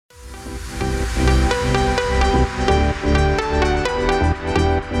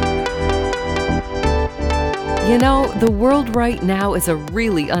You know, the world right now is a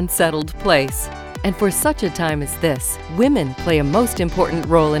really unsettled place. And for such a time as this, women play a most important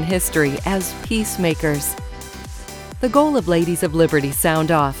role in history as peacemakers. The goal of Ladies of Liberty Sound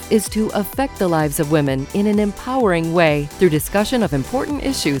Off is to affect the lives of women in an empowering way through discussion of important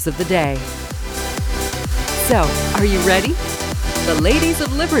issues of the day. So, are you ready? The Ladies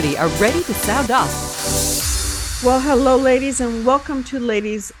of Liberty are ready to sound off. Well, hello, ladies, and welcome to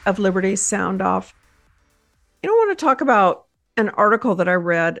Ladies of Liberty Sound Off. I want to talk about an article that I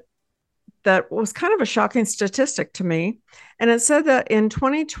read that was kind of a shocking statistic to me. And it said that in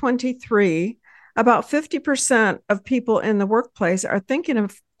 2023, about 50% of people in the workplace are thinking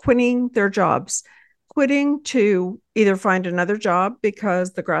of quitting their jobs, quitting to either find another job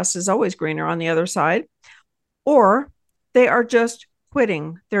because the grass is always greener on the other side, or they are just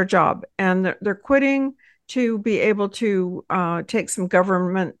quitting their job and they're quitting to be able to take some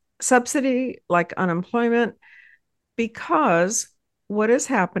government subsidy like unemployment, because what is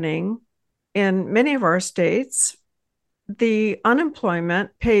happening in many of our states, the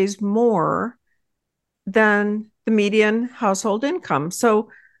unemployment pays more than the median household income. So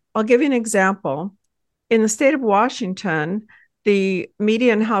I'll give you an example. In the state of Washington, the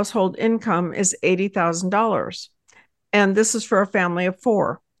median household income is $80,000. And this is for a family of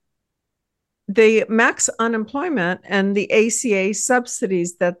four. The max unemployment and the ACA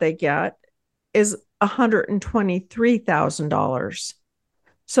subsidies that they get is $123,000.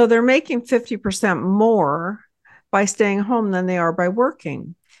 So they're making 50% more by staying home than they are by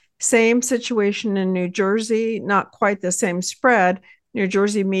working. Same situation in New Jersey, not quite the same spread. New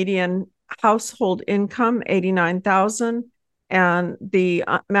Jersey median household income, $89,000, and the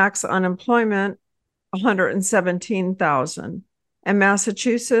max unemployment, $117,000. And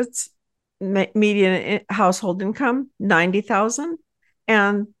Massachusetts, median household income, $90,000,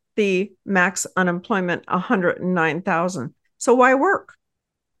 and the max unemployment, $109,000. So why work?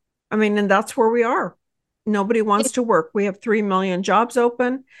 I mean, and that's where we are. Nobody wants to work. We have 3 million jobs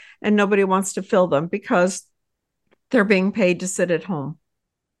open and nobody wants to fill them because they're being paid to sit at home.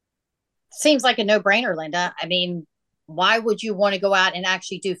 Seems like a no-brainer, Linda. I mean, why would you want to go out and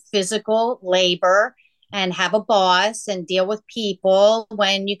actually do physical labor and have a boss and deal with people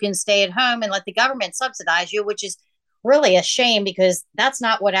when you can stay at home and let the government subsidize you, which is really a shame because that's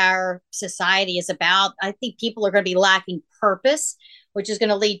not what our society is about. I think people are going to be lacking purpose, which is going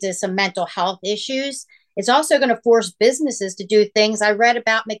to lead to some mental health issues. It's also going to force businesses to do things. I read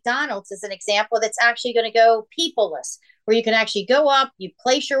about McDonald's as an example that's actually going to go peopleless, where you can actually go up, you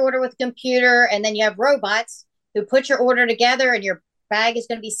place your order with a computer, and then you have robots who put your order together and your bag is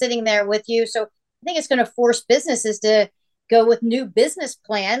going to be sitting there with you. So I think it's going to force businesses to go with new business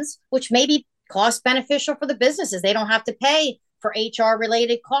plans, which may be cost beneficial for the businesses. They don't have to pay for HR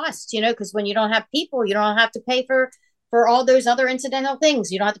related costs, because when you don't have people, you don't have to pay for all those other incidental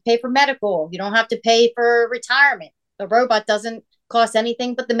things. You don't have to pay for medical. You don't have to pay for retirement. The robot doesn't cost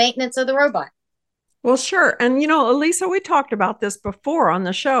anything but the maintenance of the robot. Well, sure. And, Elisa, we talked about this before on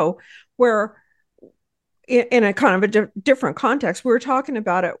the show where in a kind of a different context, we were talking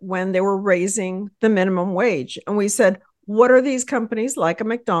about it when they were raising the minimum wage. And we said, what are these companies like a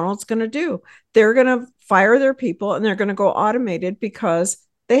McDonald's going to do? They're going to fire their people and they're going to go automated because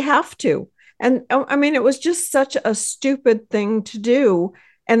they have to. And I mean, it was just such a stupid thing to do.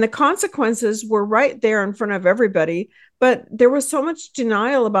 And the consequences were right there in front of everybody. But there was so much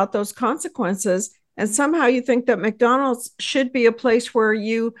denial about those consequences. And somehow you think that McDonald's should be a place where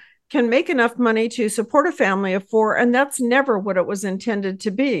you can make enough money to support a family of four. And that's never what it was intended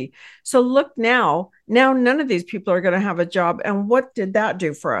to be. So look now none of these people are going to have a job. And what did that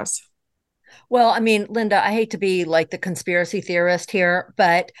do for us? Well, I mean, Linda, I hate to be like the conspiracy theorist here,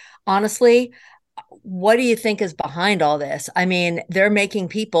 but honestly, what do you think is behind all this? I mean, they're making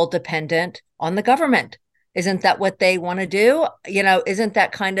people dependent on the government. Isn't that what they want to do? Isn't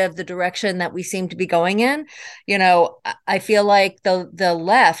that kind of the direction that we seem to be going in? I feel like the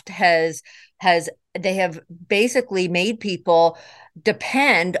left they have basically made people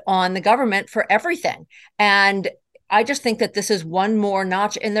depend on the government for everything. And I just think that this is one more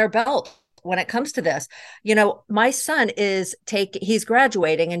notch in their belt when it comes to this. My son he's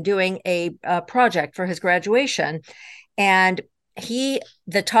graduating and doing a project for his graduation. And the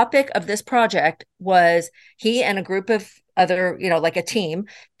topic of this project was he and a group of other, like a team,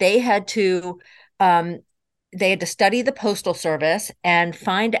 they had to study the Postal Service and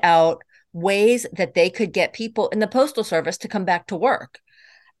find out ways that they could get people in the Postal Service to come back to work.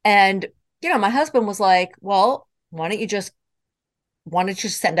 And, my husband was like, well, why don't you just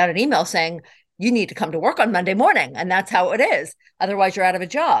send out an email saying you need to come to work on Monday morning? And that's how it is. Otherwise, you're out of a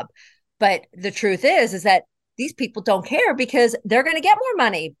job. But the truth is that these people don't care because they're going to get more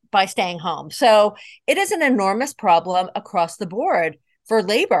money by staying home. So it is an enormous problem across the board for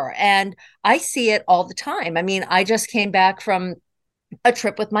labor. And I see it all the time. I mean, I just came back from a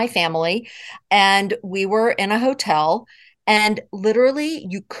trip with my family and we were in a hotel, and literally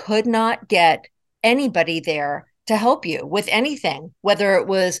you could not get anybody there to help you with anything, whether it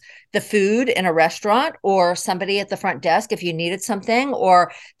was the food in a restaurant or somebody at the front desk if you needed something,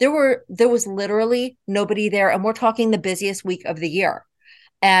 or there was literally nobody there. And we're talking the busiest week of the year.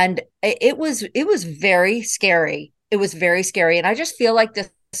 And it was very scary. It was very scary. And I just feel like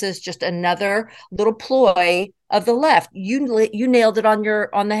this is just another little ploy of the left. You nailed it on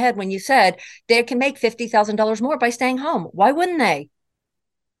the head when you said they can make $50,000 more by staying home. Why wouldn't they?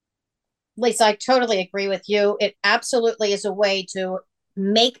 Lisa, I totally agree with you. It absolutely is a way to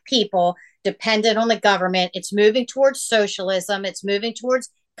make people dependent on the government. It's moving towards socialism, it's moving towards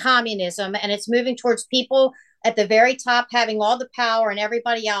communism, and it's moving towards people at the very top having all the power and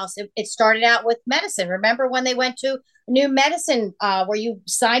everybody else. It started out with medicine. Remember when they went to new medicine where you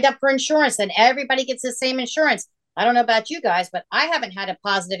signed up for insurance and everybody gets the same insurance? I don't know about you guys, but I haven't had a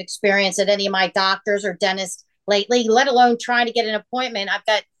positive experience at any of my doctors or dentists lately, let alone trying to get an appointment.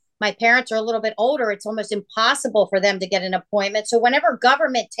 My parents are a little bit older. It's almost impossible for them to get an appointment. So whenever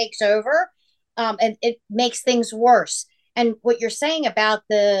government takes over, and it makes things worse. And what you're saying about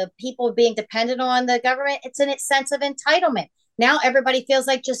the people being dependent on the government, it's in its sense of entitlement. Now everybody feels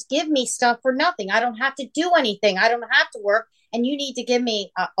like, just give me stuff for nothing. I don't have to do anything. I don't have to work. And you need to give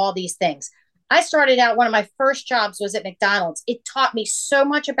me all these things. I started out, one of my first jobs was at McDonald's. It taught me so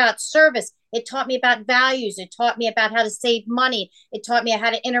much about service. It taught me about values. It taught me about how to save money. It taught me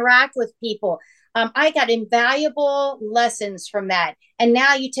how to interact with people. I got invaluable lessons from that. And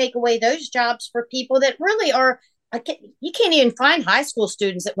now you take away those jobs for people that really are, you can't even find high school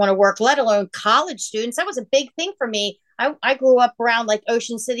students that want to work, let alone college students. That was a big thing for me. I grew up around like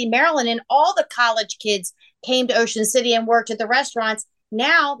Ocean City, Maryland, and all the college kids came to Ocean City and worked at the restaurants.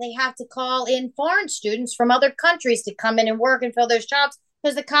 Now they have to call in foreign students from other countries to come in and work and fill those jobs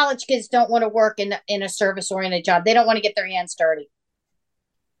because the college kids don't want to work in a service-oriented job. They don't want to get their hands dirty.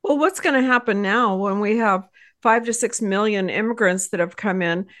 Well, what's going to happen now when we have 5 to 6 million immigrants that have come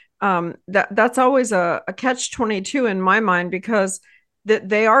in? That's always a catch-22 in my mind, because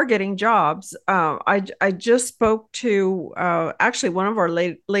they are getting jobs. I just spoke to actually one of our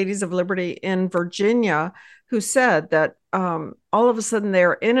ladies of liberty in Virginia, who said that all of a sudden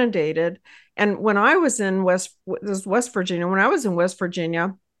they're inundated. And when I was in West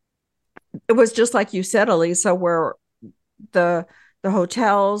Virginia, it was just like you said, Elisa, where the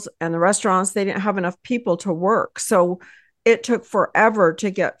hotels and the restaurants, they didn't have enough people to work. So it took forever to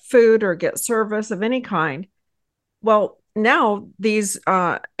get food or get service of any kind. Well, now these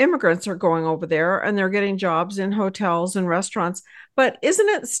immigrants are going over there and they're getting jobs in hotels and restaurants. But isn't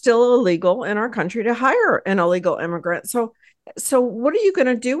it still illegal in our country to hire an illegal immigrant? So what are you going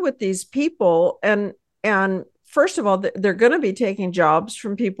to do with these people? And first of all, they're going to be taking jobs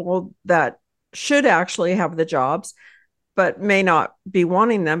from people that should actually have the jobs, but may not be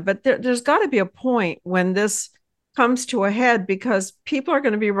wanting them. But there's got to be a point when this comes to a head, because people are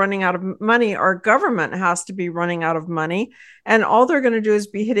going to be running out of money. Our government has to be running out of money, and all they're going to do is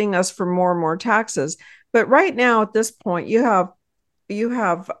be hitting us for more and more taxes. But right now, at this point, you have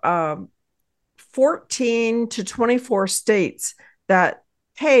 14 to 24 states that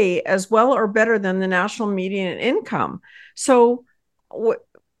pay as well or better than the national median income. So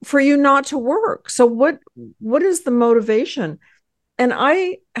for you not to work. So what is the motivation? And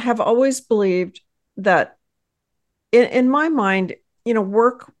I have always believed that in my mind,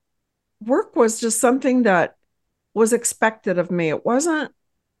 work was just something that was expected of me.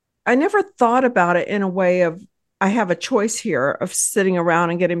 I never thought about it in a way of, I have a choice here of sitting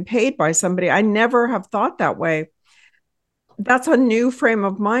around and getting paid by somebody. I never have thought that way. That's a new frame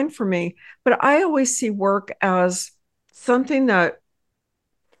of mind for me. But I always see work as something that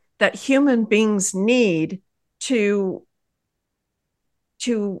human beings need to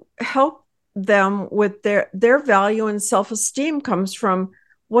help them with their value, and self-esteem comes from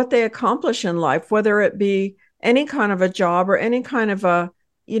what they accomplish in life, whether it be any kind of a job or any kind of a,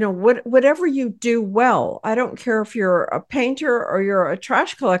 whatever you do well. I don't care if you're a painter or you're a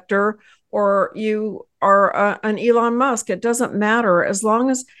trash collector or you are an Elon Musk. It doesn't matter, as long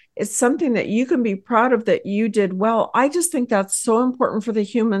as it's something that you can be proud of that you did well. I just think that's so important for the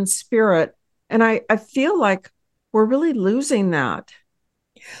human spirit. And I feel like we're really losing that.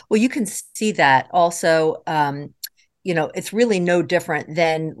 Well, you can see that also, it's really no different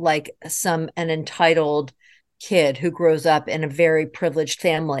than like an entitled kid who grows up in a very privileged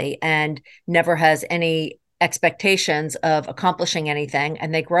family and never has any expectations of accomplishing anything,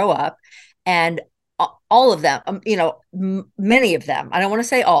 and they grow up, and all of them, many of them, I don't want to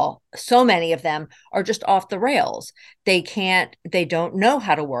say all, so many of them are just off the rails. They don't know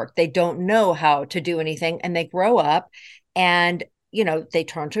how to work. They don't know how to do anything. And they grow up and, they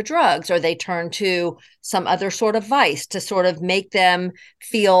turn to drugs, or they turn to some other sort of vice to sort of make them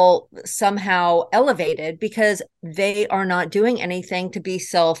feel somehow elevated, because they are not doing anything to be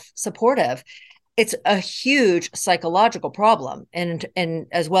self-supportive. It's a huge psychological problem, and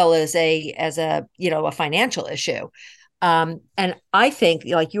as well as a financial issue. And I think,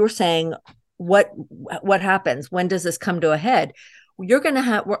 like you were saying, what happens? When does this come to a head?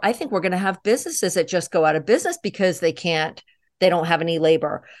 I think we're going to have businesses that just go out of business because they don't have any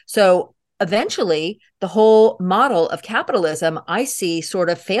labor. So eventually the whole model of capitalism, I see sort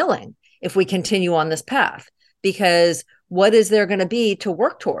of failing if we continue on this path, because what is there going to be to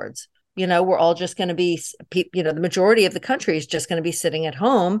work towards? We're all just going to be, the majority of the country is just going to be sitting at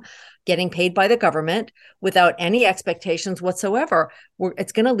home, getting paid by the government without any expectations whatsoever.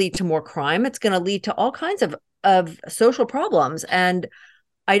 It's going to lead to more crime. It's going to lead to all kinds of social problems. And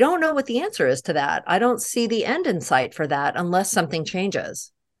I don't know what the answer is to that. I don't see the end in sight for that unless something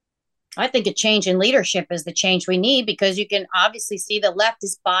changes. I think a change in leadership is the change we need, because you can obviously see the left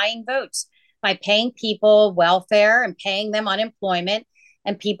is buying votes by paying people welfare and paying them unemployment.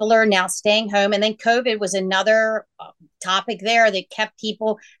 And people are now staying home. And then COVID was another topic there that kept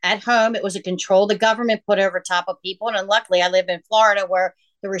people at home. It was a control the government put over top of people. And luckily, I live in Florida, where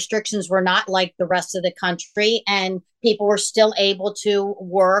the restrictions were not like the rest of the country, and people were still able to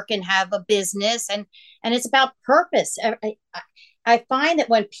work and have a business. And it's about purpose. I find that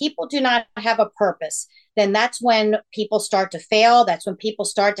when people do not have a purpose, then that's when people start to fail. That's when people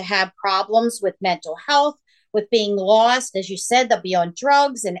start to have problems with mental health, with being lost. As you said, they'll be on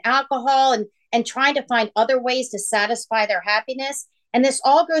drugs and alcohol and trying to find other ways to satisfy their happiness. And this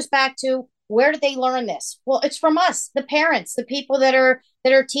all goes back to, where did they learn this? Well, it's from us, the parents, the people that are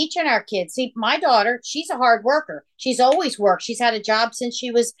teaching our kids. See, my daughter, she's a hard worker. She's always worked. She's had a job since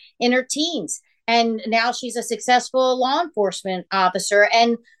she was in her teens. And now she's a successful law enforcement officer.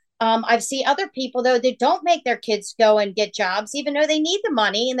 And I've seen other people, though, that don't make their kids go and get jobs, even though they need the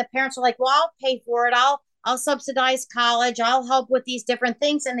money. And the parents are like, well, I'll pay for it. I'll subsidize college. I'll help with these different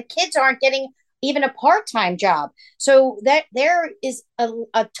things. And the kids aren't getting even a part-time job. So that there is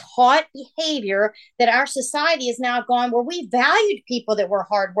a taught behavior that our society is now gone, where we valued people that were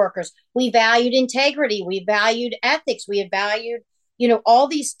hard workers. We valued integrity. We valued ethics. We valued, all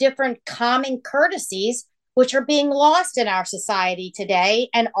these different common courtesies, which are being lost in our society today.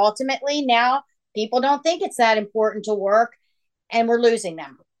 And ultimately now people don't think it's that important to work, and we're losing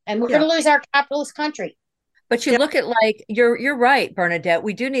them. And we're going to lose our capitalist country. But you look at, like, you're right, Bernadette.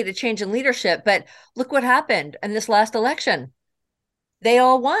 We do need a change in leadership. But look what happened in this last election. They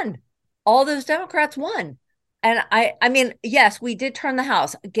all won. All those Democrats won. And I mean, yes, we did turn the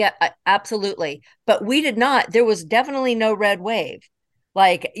House. Absolutely. But we did not. There was definitely no red wave.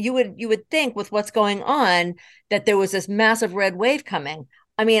 Like you would think, with what's going on, that there was this massive red wave coming.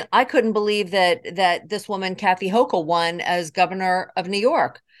 I mean, I couldn't believe that this woman, Kathy Hochul, won as governor of New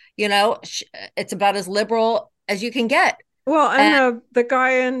York. It's about as liberal as you can get. Well, and the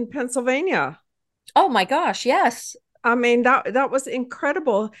guy in Pennsylvania. Oh my gosh, yes. I mean, that was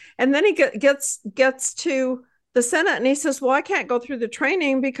incredible. And then he gets to the Senate and he says, well, I can't go through the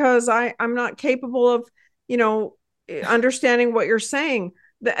training because I'm not capable of, understanding what you're saying.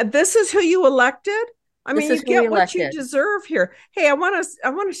 This is who you elected. I mean, you get what you deserve here. Hey, I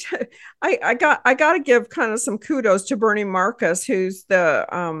got to give kind of some kudos to Bernie Marcus, who's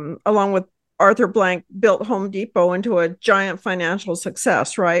along with Arthur Blank, built Home Depot into a giant financial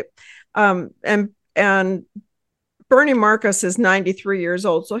success, right? And Bernie Marcus is 93 years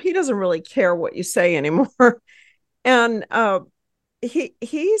old, so he doesn't really care what you say anymore. And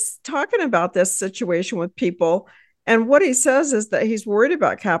he's talking about this situation with people, and what he says is that he's worried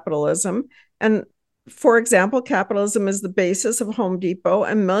about capitalism. And for example, capitalism is the basis of Home Depot,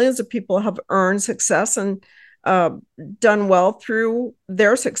 and millions of people have earned success and done well through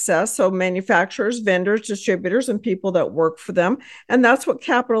their success. So manufacturers, vendors, distributors, and people that work for them. And that's what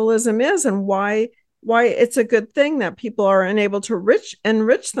capitalism is, and why it's a good thing that people are enabled to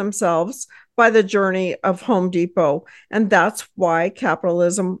enrich themselves by the journey of Home Depot. And that's why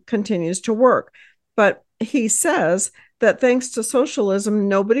capitalism continues to work. But he says that thanks to socialism,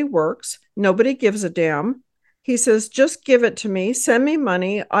 nobody works, nobody gives a damn. He says, just give it to me, send me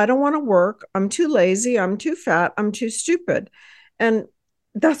money. I don't want to work. I'm too lazy. I'm too fat. I'm too stupid. And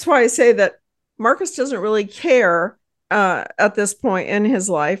that's why I say that Marcus doesn't really care at this point in his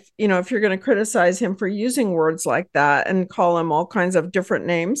life. You know, if you're going to criticize him for using words like that and call him all kinds of different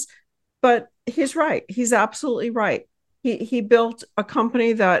names, but he's right. He's absolutely right. He built a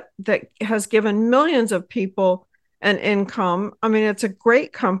company that has given millions of people an income. I mean, it's a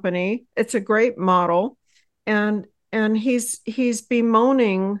great company. It's a great model, and he's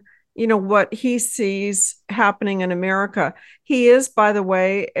bemoaning, you know, what he sees happening in America. He is, by the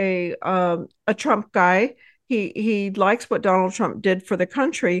way, a Trump guy. He likes what Donald Trump did for the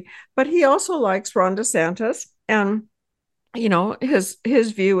country, but he also likes Ron DeSantis. And you know, his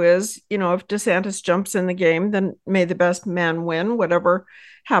view is, you know, if DeSantis jumps in the game, then may the best man win. Whatever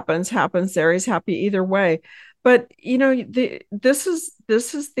happens there. He's happy either way. But you know, this is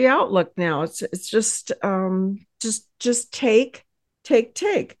the outlook now. It's just take,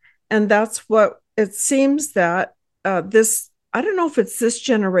 and that's what it seems that this. I don't know if it's this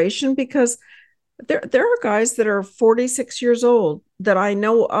generation, because there are guys that are 46 years old that I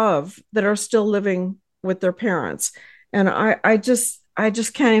know of that are still living with their parents. And I just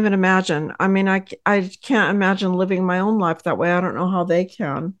can't even imagine. I mean, I can't imagine living my own life that way. I don't know how they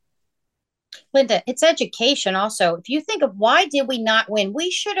can. Linda, it's education also. If you think of why did we not win,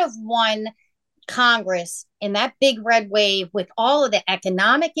 we should have won Congress in that big red wave with all of the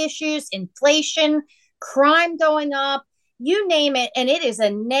economic issues, inflation, crime going up, you name it, and it is a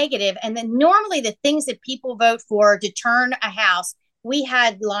negative. And then normally the things that people vote for to turn a house, we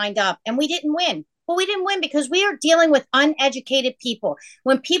had lined up, and we didn't win. Well, we didn't win because we are dealing with uneducated people.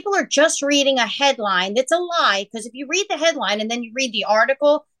 When people are just reading a headline, that's a lie. Because if you read the headline and then you read the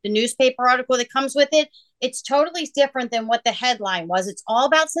article, the newspaper article that comes with it, it's totally different than what the headline was. It's all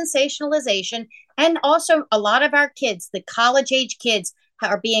about sensationalization. And also a lot of our kids, the college age kids,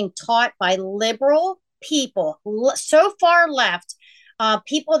 are being taught by liberal people, so far left.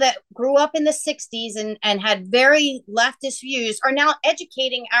 People that grew up in the 60s and had very leftist views are now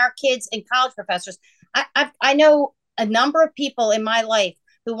educating our kids and college professors. I know a number of people in my life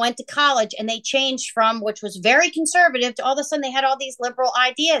who went to college and they changed from, which was very conservative, to all of a sudden they had all these liberal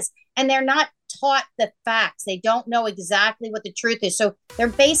ideas, and they're not taught the facts. They don't know exactly what the truth is. So they're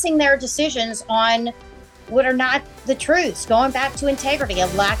basing their decisions on what are not the truths, going back to integrity, a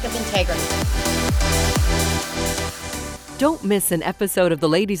lack of integrity. Don't miss an episode of the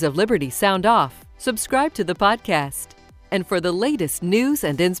Ladies of Liberty Sound Off. Subscribe to the podcast. And for the latest news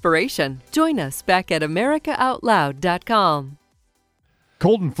and inspiration, join us back at AmericaOutloud.com.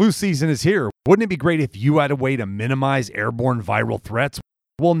 Cold and flu season is here. Wouldn't it be great if you had a way to minimize airborne viral threats?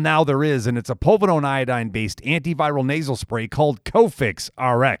 Well, now there is, and it's a povidone iodine-based antiviral nasal spray called Cofix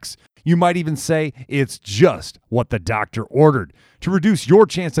RX. You might even say it's just what the doctor ordered. To reduce your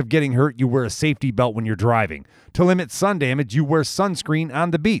chance of getting hurt, you wear a safety belt when you're driving. To limit sun damage, you wear sunscreen on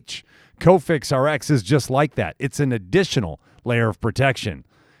the beach. Cofix RX is just like that. It's an additional layer of protection.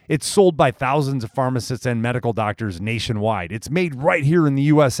 It's sold by thousands of pharmacists and medical doctors nationwide. It's made right here in the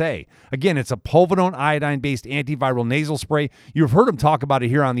USA. Again, it's a povidone iodine-based antiviral nasal spray. You've heard them talk about it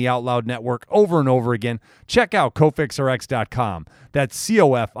here on the Out Loud Network over and over again. Check out CofixRx.com. That's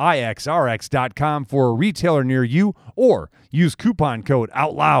COFIXRX.com for a retailer near you, or use coupon code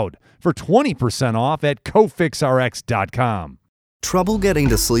OUTLOUD for 20% off at CofixRx.com. Trouble getting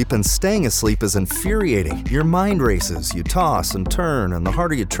to sleep and staying asleep is infuriating. Your mind races, you toss and turn, and the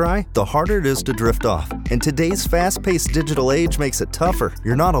harder you try, the harder it is to drift off. And today's fast-paced digital age makes it tougher.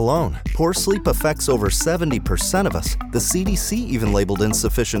 You're not alone. Poor sleep affects over 70% of us. The CDC even labeled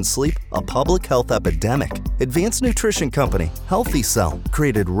insufficient sleep a public health epidemic. Advanced nutrition company Healthy Cell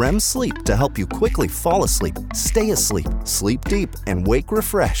created REM sleep to help you quickly fall asleep, stay asleep, sleep deep, and wake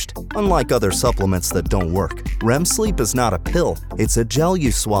refreshed. Unlike other supplements that don't work, REM sleep is not a pill. It's a gel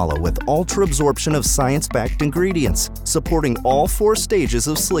you swallow with ultra-absorption of science-backed ingredients, supporting all 4 stages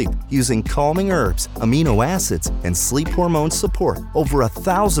of sleep using calming herbs, amino acids, and sleep hormone support. Over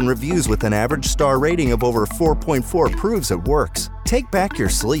 1,000 reviews with an average star rating of over 4.4 proves it works. Take back your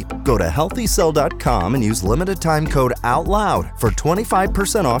sleep. Go to HealthyCell.com and use limited time code OUTLOUD for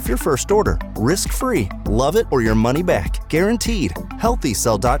 25% off your first order. Risk-free. Love it or your money back. Guaranteed.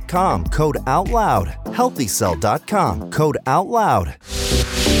 HealthyCell.com code OUTLOUD. HealthyCell.com code OUTLOUD.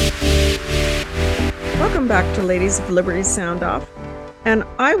 Welcome back to Ladies of Liberty Sound Off. And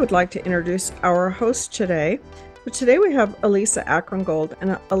I would like to introduce our host today. But today we have Elisa Akrongold.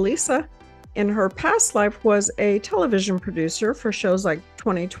 And Elisa, in her past life, was a television producer for shows like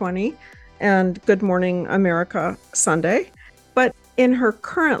 2020 and Good Morning America Sunday. But in her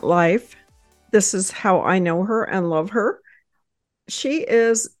current life, this is how I know her and love her. She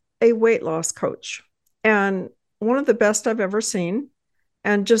is a weight loss coach, and one of the best I've ever seen,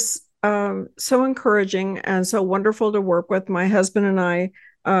 and just so encouraging and so wonderful to work with. My husband and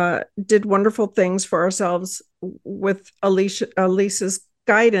I did wonderful things for ourselves with Elise's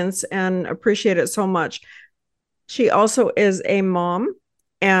guidance, and appreciate it so much. She also is a mom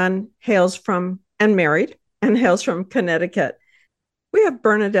and married and hails from Connecticut. We have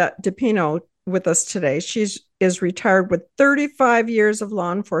Bernadette DePino with us today. She is retired with 35 years of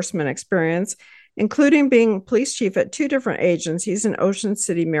law enforcement experience, including being police chief at 2 different agencies in Ocean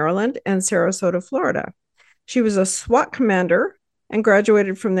City, Maryland, and Sarasota, Florida. She was a SWAT commander and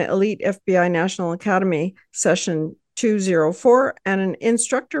graduated from the elite FBI National Academy Session 204 and an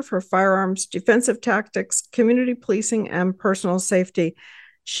instructor for firearms, defensive tactics, community policing, and personal safety.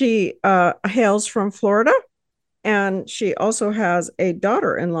 She hails from Florida, and she also has a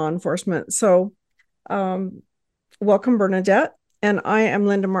daughter in law enforcement. So welcome, Bernadette. And I am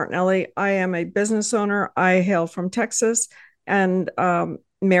Linda Martinelli. I am a business owner. I hail from Texas and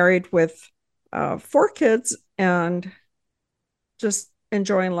married with 4 kids and just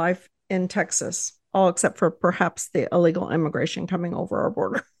enjoying life in Texas, all except for perhaps the illegal immigration coming over our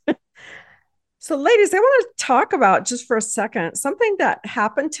border. So, ladies, I want to talk about just for a second something that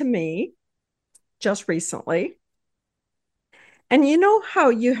happened to me just recently. And you know how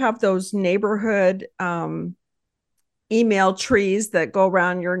you have those neighborhood email trees that go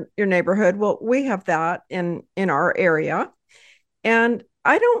around your neighborhood? Well, we have that in our area. And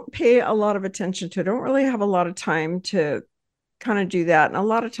I don't pay a lot of attention to it. I don't really have a lot of time to kind of do that. And a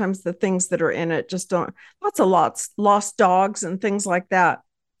lot of times the things that are in it just don't, lost dogs and things like that.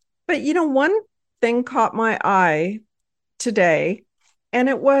 But you know, one thing caught my eye today, and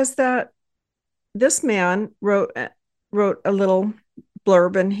it was that this man wrote a little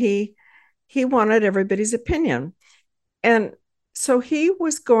blurb, and he wanted everybody's opinion. And so he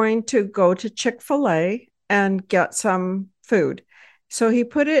was going to go to Chick-fil-A and get some food. So he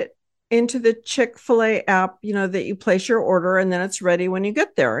put it into the Chick-fil-A app, you know, that you place your order and then it's ready when you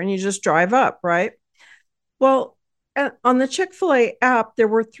get there and you just drive up, right? Well, on the Chick-fil-A app, there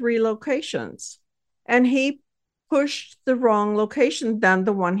were 3 locations, and he pushed the wrong location than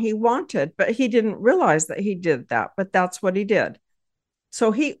the one he wanted, but he didn't realize that he did that, but that's what he did.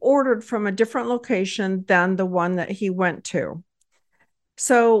 So he ordered from a different location than the one that he went to.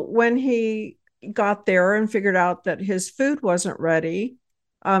 So when he got there and figured out that his food wasn't ready,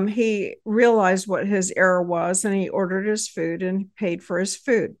 he realized what his error was, and he ordered his food and paid for his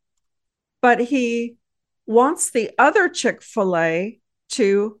food. But he wants the other Chick-fil-A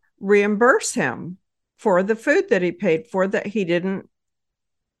to reimburse him for the food that he paid for that he didn't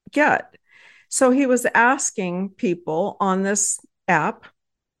get. So he was asking people on this app,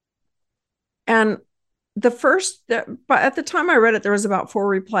 and but at the time I read it, there was about 4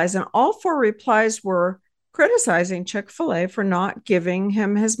 replies, and all 4 replies were criticizing Chick-fil-A for not giving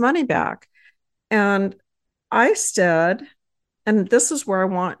him his money back. And I said, and this is where I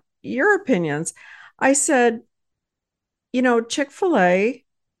want your opinions, I said, you know, Chick-fil-A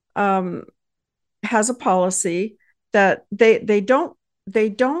has a policy that they don't,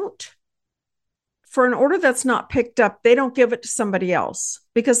 for an order that's not picked up, they don't give it to somebody else,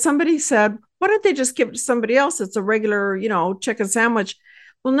 because somebody said, why don't they just give it to somebody else? It's a regular, you know, chicken sandwich.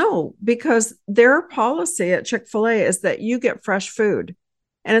 Well, no, because their policy at Chick-fil-A is that you get fresh food,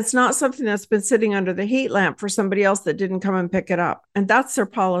 and it's not something that's been sitting under the heat lamp for somebody else that didn't come and pick it up. And that's their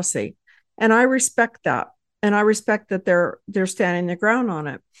policy. And I respect that. And I respect that they're standing their ground on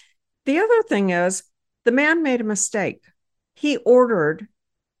it. The other thing is, the man made a mistake. He ordered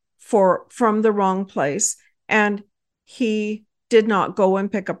from the wrong place, and he did not go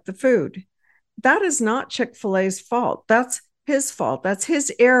and pick up the food. That is not Chick-fil-A's fault. That's his fault. That's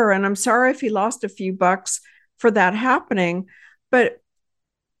his error. And I'm sorry if he lost a few bucks for that happening. But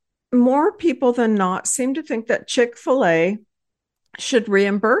more people than not seem to think that Chick-fil-A should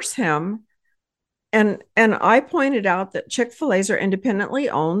reimburse him. And I pointed out that Chick-fil-A's are independently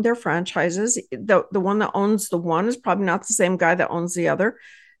owned. They're franchises. The one that owns the one is probably not the same guy that owns the other.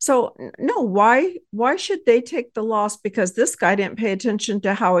 So no, why should they take the loss because this guy didn't pay attention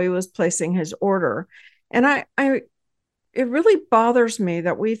to how he was placing his order? And it really bothers me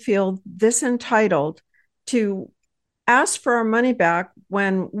that we feel this entitled to ask for our money back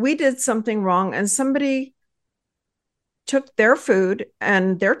when we did something wrong and somebody took their food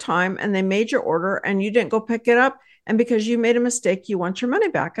and their time and they made your order and you didn't go pick it up. And because you made a mistake, you want your money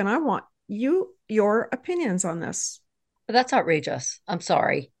back. And I want your opinions on this. That's outrageous. I'm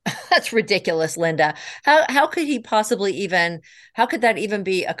sorry. That's ridiculous, Linda. How could he possibly even, how could that even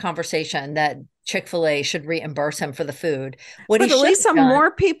be a conversation that Chick-fil-A should reimburse him for the food? What But he should Elisa, have done,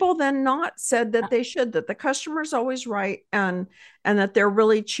 more people than not said that they should, that the customer's always right, and that they're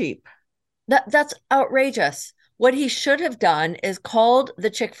really cheap. that's outrageous. What he should have done is called the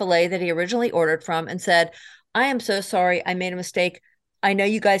Chick-fil-A that he originally ordered from and said, I am so sorry. I made a mistake. I know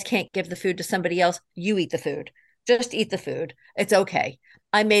you guys can't give the food to somebody else. You eat the food. Just eat the food. It's okay.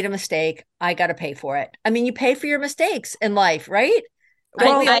 I made a mistake. I got to pay for it. I mean, you pay for your mistakes in life, right?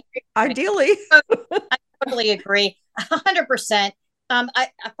 Well, ideally. I totally agree. 100%.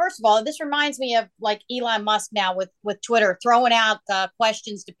 First of all, this reminds me of like Elon Musk now with Twitter throwing out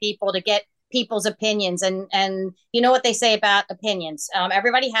questions to people to get people's opinions, and you know what they say about opinions.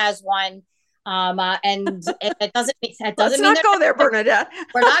 Everybody has one, and it doesn't Let's mean not go there, Bernadette.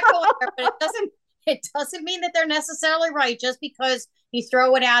 we're not going there, but it doesn't mean that they're necessarily right. Just because you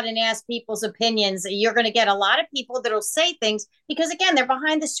throw it out and ask people's opinions, you're going to get a lot of people that'll say things because, again, they're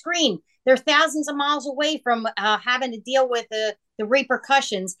behind the screen. They're thousands of miles away from having to deal with the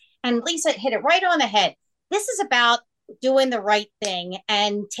repercussions. And Lisa hit it right on the head. This is about doing the right thing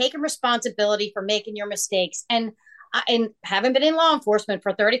and taking responsibility for making your mistakes. And having been in law enforcement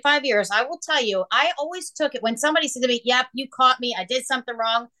for 35 years, I will tell you, I always took it when somebody said to me, yep, you caught me, I did something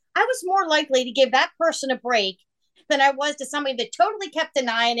wrong. I was more likely to give that person a break than I was to somebody that totally kept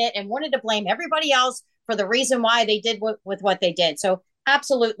denying it and wanted to blame everybody else for the reason why they did with what they did. So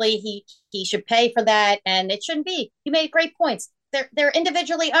absolutely, he should pay for that, and it shouldn't be. You made great points. They're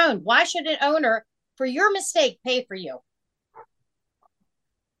individually owned. Why should an owner, for your mistake, pay for you?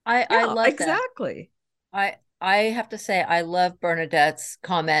 I love exactly. that. I have to say, I love Bernadette's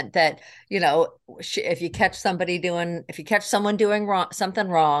comment that, if you catch someone doing something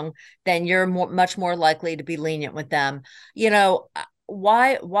wrong, then you're much more likely to be lenient with them.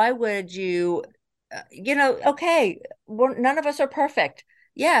 Why would you, okay, well, none of us are perfect.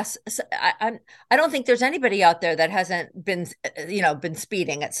 Yes. So I don't think there's anybody out there that hasn't been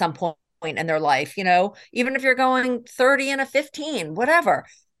speeding at some point in their life, even if you're going 30 and a 15, whatever.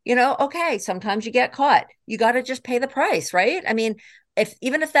 Okay, sometimes you get caught. You got to just pay the price, right? I mean,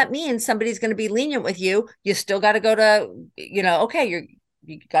 even if that means somebody's going to be lenient with you, you still got to go to, okay,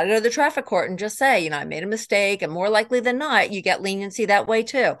 you got to go to the traffic court and just say, I made a mistake, and more likely than not, you get leniency that way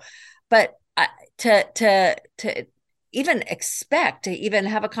too. But to even expect to even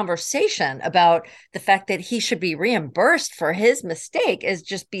have a conversation about the fact that he should be reimbursed for his mistake is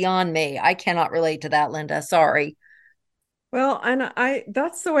just beyond me. I cannot relate to that, Linda. Sorry. Well, and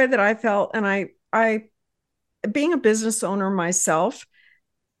that's the way that I felt. And I being a business owner myself,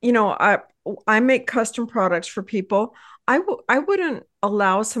 I make custom products for people. I wouldn't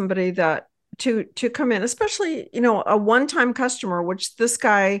allow somebody that to come in, especially, a one-time customer, which this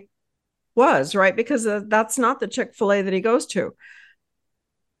guy was, right? Because that's not the Chick-fil-A that he goes to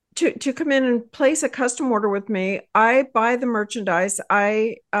come in and place a custom order with me. I buy the merchandise.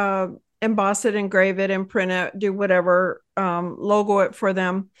 I emboss it, engrave it, imprint it, do whatever, logo it for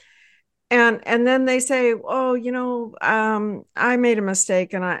them. And then they say, oh, I made a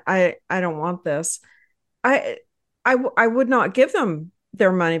mistake and I don't want this. I would not give them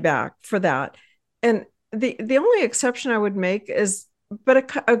their money back for that. And the only exception I would make is,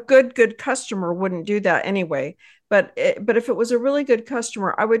 but a good customer wouldn't do that anyway. But if it was a really good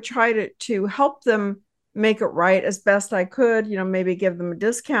customer, I would try to help them make it right as best I could, maybe give them a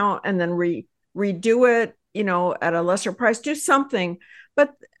discount and then redo it, at a lesser price, do something.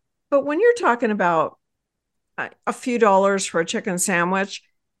 But when you're talking about a few dollars for a chicken sandwich,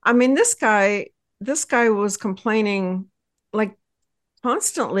 I mean, this guy was complaining like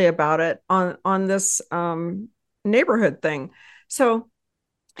constantly about it on this neighborhood thing. So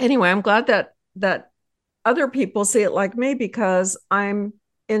anyway, I'm glad that other people see it like me, because I'm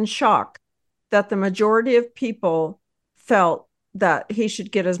in shock that the majority of people felt that he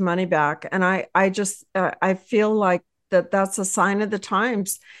should get his money back. And I just I feel like that's a sign of the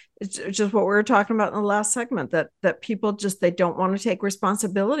times. It's just what we were talking about in the last segment, that people just, they don't want to take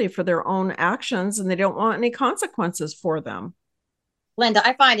responsibility for their own actions, and they don't want any consequences for them. Linda,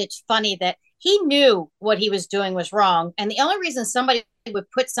 I find it funny that he knew what he was doing was wrong. And the only reason somebody would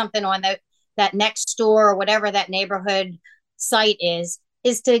put something on that next store or whatever that neighborhood site is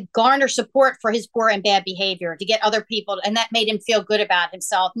to garner support for his poor and bad behavior, to get other people. And that made him feel good about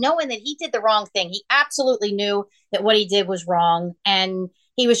himself, knowing that he did the wrong thing. He absolutely knew that what he did was wrong. And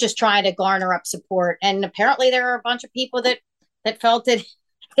he was just trying to garner up support. And apparently there are a bunch of people that felt that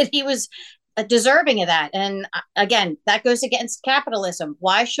he was deserving of that. And again, that goes against capitalism.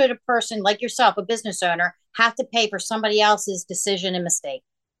 Why should a person like yourself, a business owner, have to pay for somebody else's decision and mistake.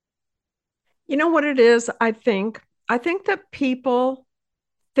 You know what it is? I think that people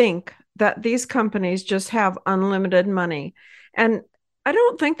think that these companies just have unlimited money. And I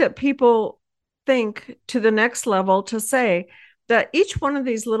don't think that people think to the next level to say that each one of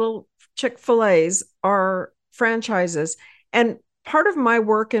these little Chick-fil-A's are franchises. And part of my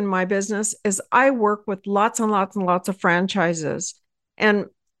work in my business is I work with lots and lots and lots of franchises. And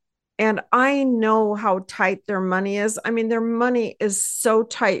I know how tight their money is. I mean, their money is so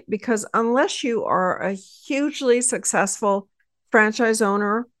tight because unless you are a hugely successful franchise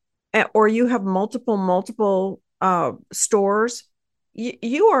owner, or you have multiple stores,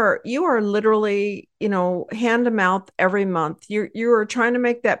 you are literally, hand to mouth every month. You are trying to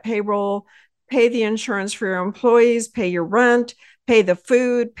make that payroll, pay the insurance for your employees, pay your rent, pay the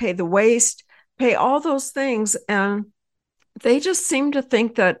food, pay the waste, pay all those things. And they just seem to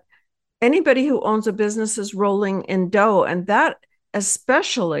think that anybody who owns a business is rolling in dough. And that,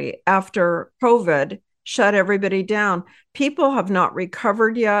 especially after COVID shut everybody down, people have not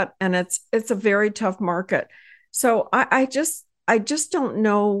recovered yet. And it's a very tough market. So I just don't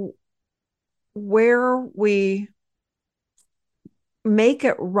know where we make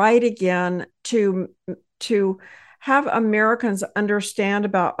it right again to have Americans understand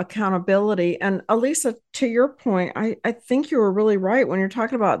about accountability. And Alisa, to your point, I think you were really right when you're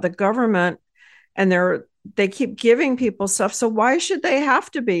talking about the government and they keep giving people stuff. So why should they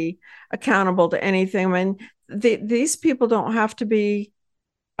have to be accountable to anything? I mean, these people don't have to be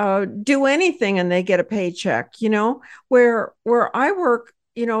do anything and they get a paycheck, where I work,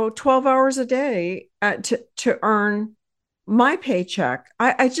 12 hours a day to earn my paycheck.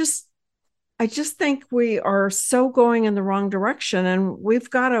 I just think we are so going in the wrong direction, and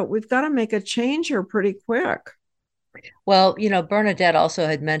we've got to make a change here pretty quick. Well, Bernadette also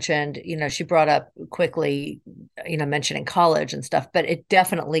had mentioned, she brought up quickly, mentioning college and stuff, but it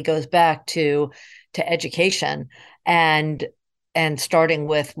definitely goes back to education and starting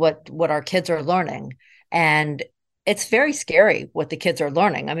with what our kids are learning. And it's very scary what the kids are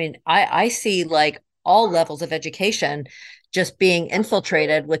learning. I mean, I see like all levels of education just being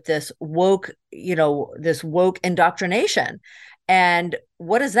infiltrated with this woke indoctrination. And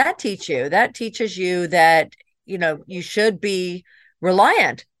what does that teach you? That teaches you that, you should be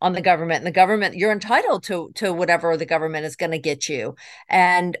reliant on the government, and the government, you're entitled to whatever the government is going to get you.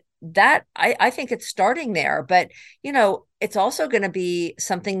 And that, I think it's starting there, but, it's also going to be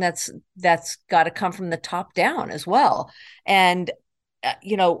something that's got to come from the top down as well. And,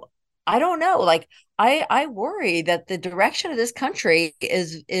 I don't know, like, I worry that the direction of this country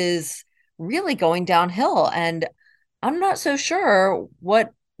is really going downhill, and I'm not so sure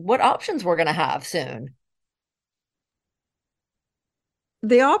what options we're going to have soon.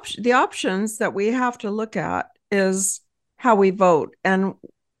 The options that we have to look at is how we vote. And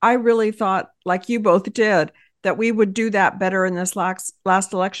I really thought, like you both did, that we would do that better in this last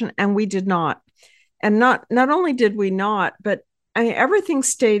election, and we did not. And not only did we not, but I mean, everything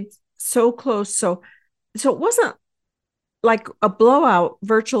stayed so close. So it wasn't like a blowout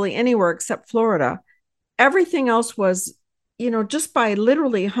virtually anywhere except Florida. Everything else was, just by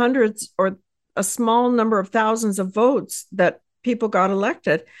literally hundreds or a small number of thousands of votes that people got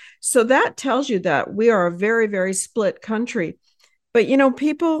elected. So that tells you that we are a very, very split country. But,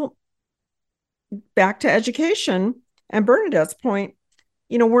 people, back to education and Bernadette's point,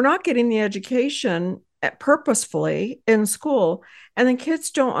 we're not getting the education purposefully in school. And the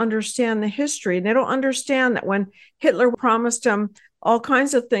kids don't understand the history. They don't understand that when Hitler promised them all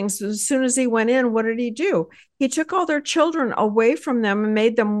kinds of things, as soon as he went in, what did he do? He took all their children away from them and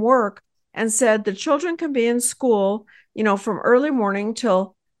made them work and said, the children can be in school, from early morning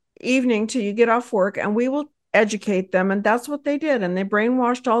till evening till you get off work, and we will educate them. And that's what they did. And they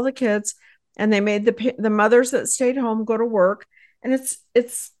brainwashed all the kids, and they made the mothers that stayed home go to work. And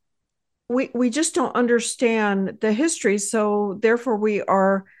we just don't understand the history. So therefore we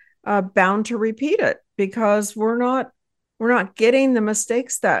are bound to repeat it, because we're not getting the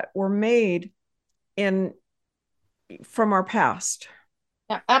mistakes that were made from our past.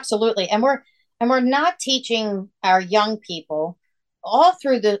 Yeah, absolutely. And we're not teaching our young people all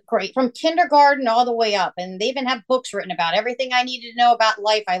through the grade, from kindergarten all the way up. And they even have books written about everything I needed to know about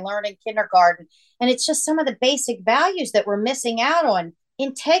life I learned in kindergarten. And it's just some of the basic values that we're missing out on: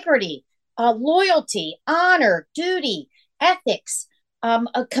 integrity, loyalty, honor, duty, ethics,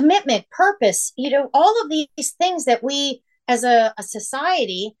 a commitment, purpose, all of these things that we as a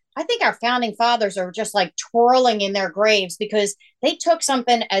society, I think our founding fathers are just like twirling in their graves, because they took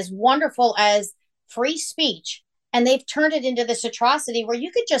something as wonderful as free speech and they've turned it into this atrocity where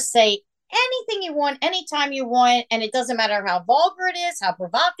you could just say anything you want, anytime you want. And it doesn't matter how vulgar it is, how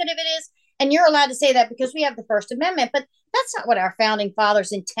provocative it is. And you're allowed to say that because we have the First Amendment. But that's not what our founding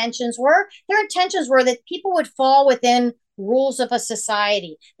fathers' intentions were. Their intentions were that people would fall within rules of a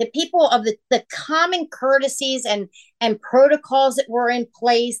society, the people of the common courtesies and protocols that were in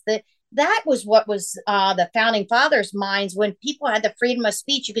place, that was what was the founding fathers' minds. When people had the freedom of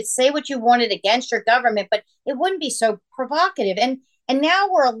speech, you could say what you wanted against your government, but it wouldn't be so provocative. And now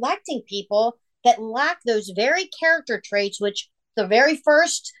we're electing people that lack those very character traits, which the very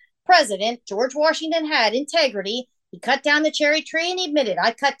first president, George Washington, had: integrity. He cut down the cherry tree and he admitted,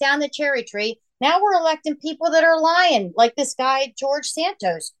 I cut down the cherry tree. Now we're electing people that are lying, like this guy, George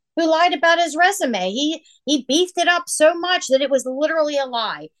Santos, who lied about his resume. He beefed it up so much that it was literally a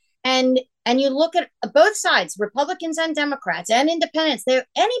lie. And you look at both sides, Republicans and Democrats and independents,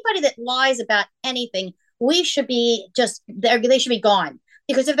 anybody that lies about anything, they should be gone.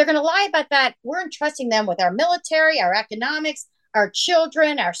 Because if they're going to lie about that, we're entrusting them with our military, our economics, our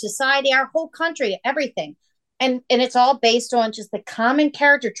children, our society, our whole country, everything. And it's all based on just the common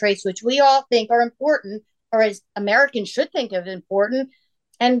character traits, which we all think are important, or as Americans should think of important.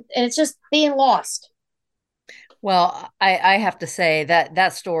 And it's just being lost. Well, I have to say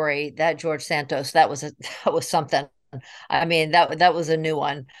that story, that George Santos, that was something. I mean, that was a new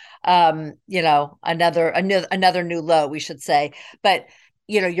one. Another new low, we should say. But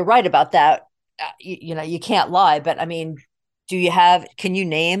you're right about that. You can't lie. But I mean, can you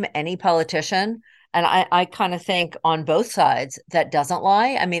name any politician? And I kind of think on both sides that doesn't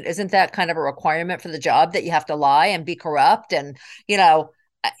lie. I mean, isn't that kind of a requirement for the job, that you have to lie and be corrupt? And,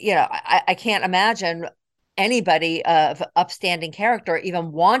 I can't imagine anybody of upstanding character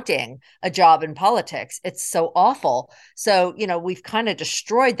even wanting a job in politics. It's so awful. So, we've kind of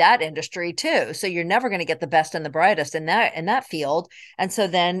destroyed that industry too. So you're never going to get the best and the brightest in that field. And so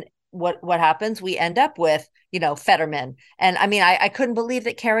then what happens? We end up with, Fetterman. And I mean, I couldn't believe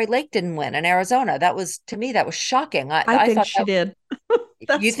that Carrie Lake didn't win in Arizona. To me, that was shocking. I think she did.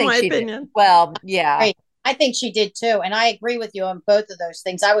 That's you think my she opinion. Did? Well, yeah. Right. I think she did too. And I agree with you on both of those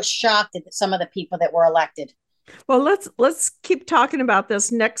things. I was shocked at some of the people that were elected. Well, let's keep talking about this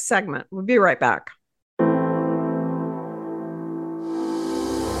next segment. We'll be right back.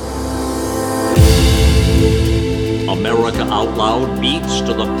 America Out Loud beats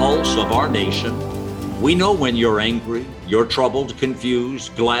to the pulse of our nation. We know when you're angry, you're troubled,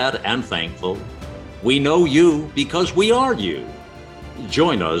 confused, glad, and thankful. We know you because we are you.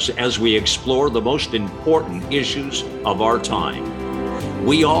 Join us as we explore the most important issues of our time.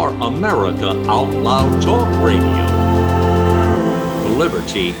 We are America Out Loud Talk Radio.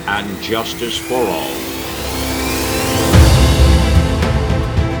 Liberty and justice for all.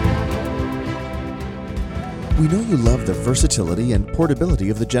 We know you love the versatility and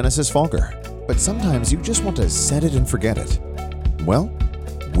portability of the Genesis Fogger, but sometimes you just want to set it and forget it. Well,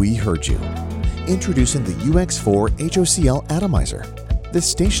 we heard you. Introducing the UX4 HOCL Atomizer. This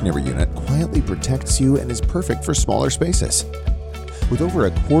stationary unit quietly protects you and is perfect for smaller spaces. With over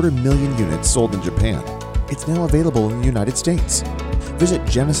 250,000 units sold in Japan, it's now available in the United States. Visit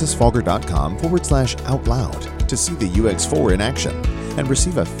genesisfogger.com/outloud to see the UX4 in action and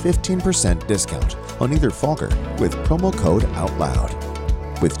receive a 15% discount on either Fogger with promo code OUTLOUD.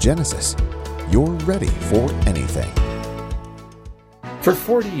 With Genesis, you're ready for anything. For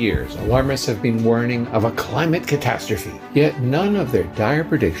 40 years, alarmists have been warning of a climate catastrophe, yet none of their dire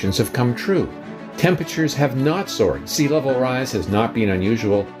predictions have come true. Temperatures have not soared, sea level rise has not been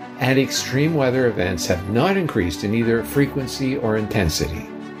unusual, and extreme weather events have not increased in either frequency or intensity.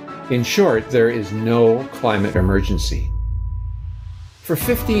 In short, there is no climate emergency. For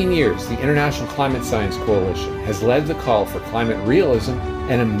 15 years, the International Climate Science Coalition has led the call for climate realism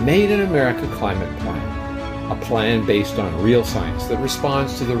and a Made in America climate plan. A plan based on real science that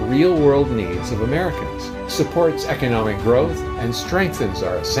responds to the real-world needs of Americans, supports economic growth, and strengthens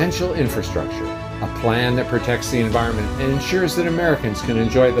our essential infrastructure. A plan that protects the environment and ensures that Americans can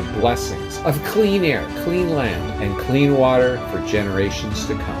enjoy the blessings of clean air, clean land, and clean water for generations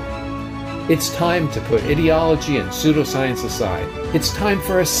to come. It's time to put ideology and pseudoscience aside. It's time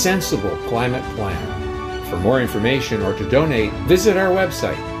for a sensible climate plan. For more information or to donate, visit our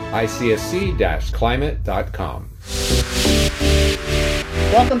website, icsc-climate.com.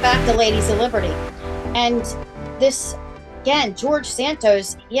 Welcome back to Ladies of Liberty. And this, again, George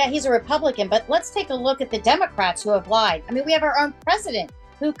Santos, yeah, he's a Republican, but let's take a look at the Democrats who have lied. I mean, we have our own president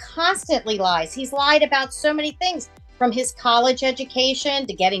who constantly lies. He's lied about so many things, from his college education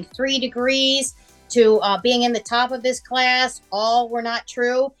to getting 3 degrees to being in the top of his class. All were not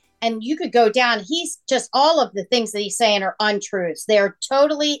true. and you could go down. He's just, all of the things that he's saying are untruths. They're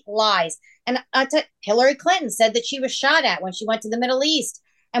totally lies. And Hillary Clinton said that she was shot at when she went to the Middle East.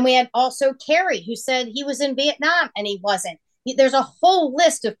 And we had also Kerry, who said he was in Vietnam and he wasn't. There's a whole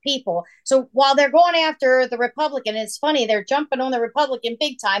list of people. So while they're going after the Republican, it's funny, they're jumping on the Republican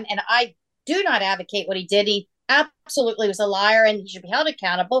big time. And I do not advocate what he did. He absolutely was a liar and he should be held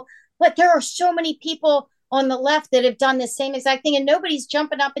accountable. But there are so many people on the left that have done the same exact thing, and nobody's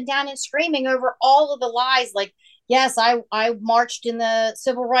jumping up and down and screaming over all of the lies. Like, yes, I marched in the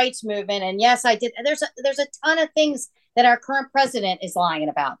civil rights movement, and yes, I did. There's a ton of things that our current president is lying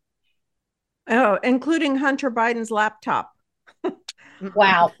about. Oh, including Hunter Biden's laptop.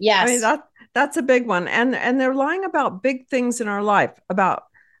 Wow. Yes. I mean, that's a big one. And they're lying about big things in our life, about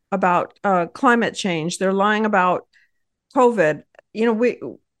climate change. They're lying about COVID.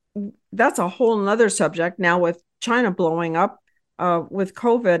 That's a whole nother subject now with China blowing up with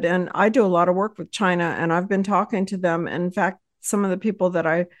COVID. And I do a lot of work with China, and I've been talking to them. In fact, some of the people that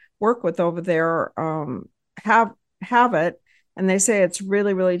I work with over there have it, and they say it's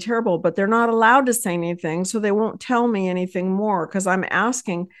really, really terrible, but they're not allowed to say anything. So they won't tell me anything more, because I'm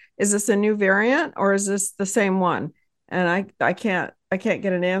asking, is this a new variant or is this the same one? And I can't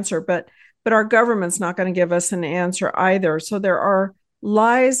get an answer, but our government's not going to give us an answer either. So there are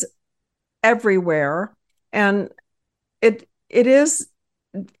lies everywhere. And it's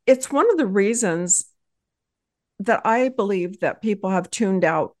one of the reasons that I believe that people have tuned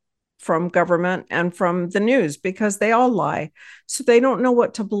out from government and from the news, because they all lie. So they don't know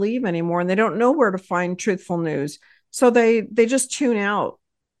what to believe anymore, and they don't know where to find truthful news. So they just tune out.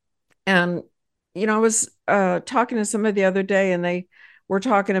 And, I was talking to somebody the other day, and they were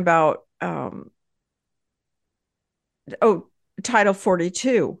talking about, Title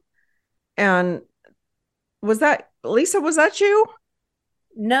 42. And was that, Lisa, was that you?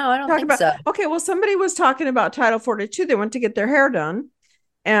 No, I don't think so. Okay, well, somebody was talking about Title 42. They went to get their hair done,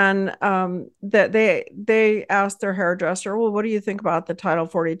 and that they asked their hairdresser, well, what do you think about the Title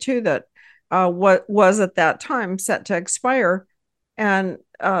 42 that what was at that time set to expire? And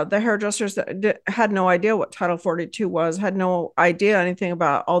the hairdressers had no idea what Title 42 was, had no idea anything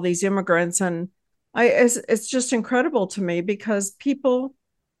about all these immigrants. And it's just incredible to me, because people,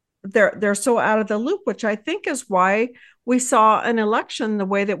 they're so out of the loop, which I think is why we saw an election the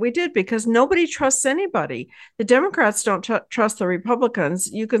way that we did, because nobody trusts anybody. The Democrats don't trust the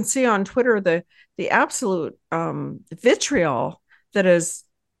Republicans. You can see on Twitter the absolute vitriol that is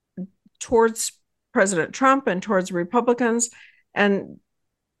towards President Trump and towards Republicans. And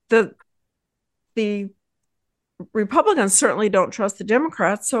the Republicans certainly don't trust the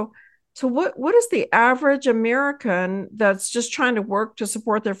Democrats. So what is the average American that's just trying to work to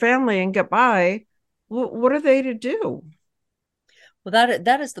support their family and get by? What are they to do? Well,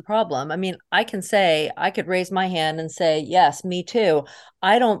 that is the problem. I mean, I could raise my hand and say, yes, me too.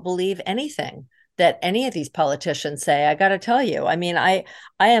 I don't believe anything that any of these politicians say. I got to tell you, I mean, I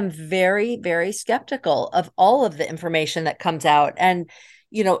am very, very skeptical of all of the information that comes out. And,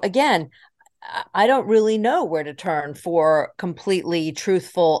 again, I don't really know where to turn for completely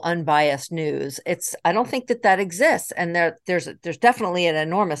truthful, unbiased news. I don't think that exists. And there's definitely an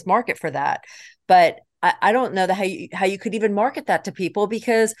enormous market for that. But I don't know how you could even market that to people,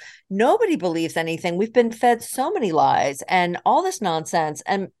 because nobody believes anything. We've been fed so many lies and all this nonsense.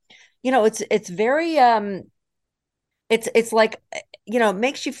 And, it's very, it's like, it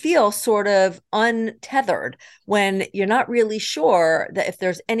makes you feel sort of untethered when you're not really sure that if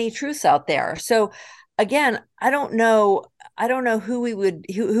there's any truths out there. So again, I don't know who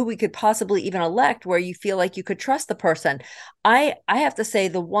we could possibly even elect where you feel like you could trust the person. I have to say,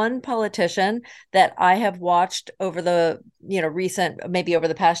 the one politician that I have watched over the maybe over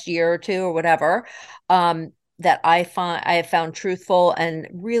the past year or two or whatever, that I have found truthful and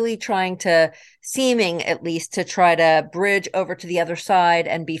really seeming at least to try to bridge over to the other side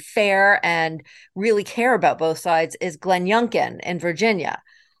and be fair and really care about both sides, is Glenn Youngkin in Virginia.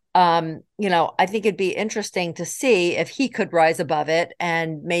 I think it'd be interesting to see if he could rise above it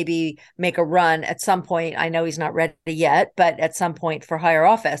and maybe make a run at some point. I know he's not ready yet, but at some point for higher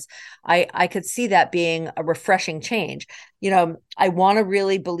office, I could see that being a refreshing change. I want to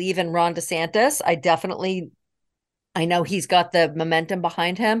really believe in Ron DeSantis. I know he's got the momentum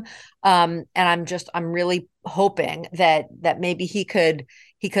behind him. And I'm really hoping that maybe he could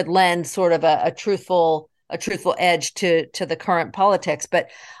lend sort of a truthful edge to the current politics. But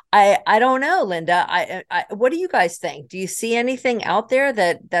I don't know, Linda. What do you guys think? Do you see anything out there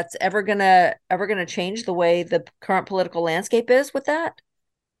that's ever gonna change the way the current political landscape is with that?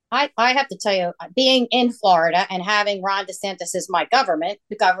 I have to tell you, being in Florida and having Ron DeSantis as my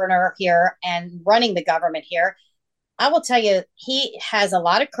the governor here, and running the government here, I will tell you, he has a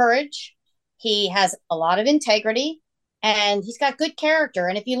lot of courage. He has a lot of integrity, and he's got good character.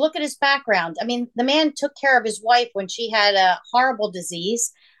 And if you look at his background, I mean, the man took care of his wife when she had a horrible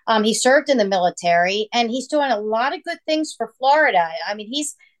disease. He served in the military, and he's doing a lot of good things for Florida. I mean,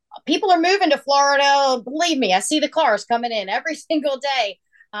 people are moving to Florida. Believe me, I see the cars coming in every single day.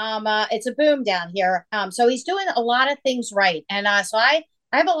 It's a boom down here. So he's doing a lot of things right. And so I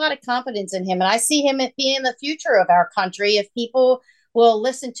have a lot of confidence in him. And I see him as being the future of our country if people will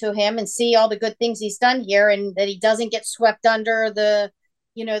listen to him and see all the good things he's done here, and that he doesn't get swept under the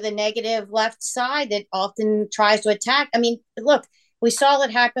negative left side that often tries to attack. I mean, look, we saw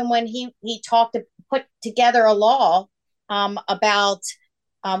it happen when he put together a law about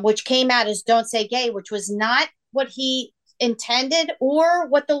which came out as "Don't Say Gay," which was not what he intended or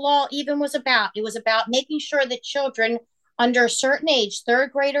what the law even was about. It was about making sure that children under a certain age,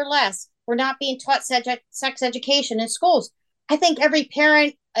 third grade or less, were not being taught sex education in schools. I think every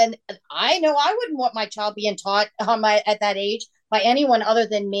parent, and I know I wouldn't want my child being taught at that age by anyone other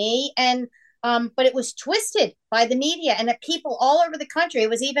than me. And but it was twisted by the media and people all over the country. It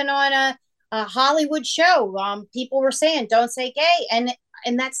was even on a Hollywood show. People were saying, "Don't say gay,"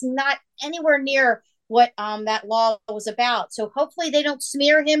 and that's not anywhere near what that law was about. So hopefully they don't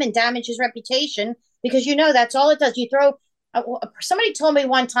smear him and damage his reputation, because that's all it does. You throw. Somebody told me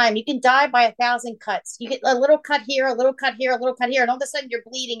one time, you can die by 1,000 cuts. You get a little cut here, a little cut here, a little cut here, and all of a sudden you're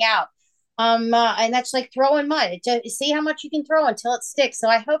bleeding out. And that's like throwing mud. See how much you can throw until it sticks. So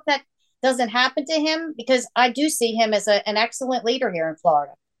I hope that doesn't happen to him, because I do see him as an excellent leader here in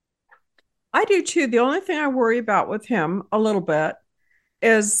Florida. I do too. The only thing I worry about with him a little bit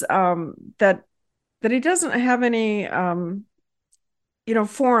is that he doesn't have any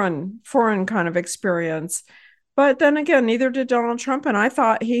foreign kind of experience. But then again, neither did Donald Trump, and I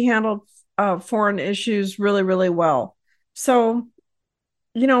thought he handled foreign issues really, really well. So,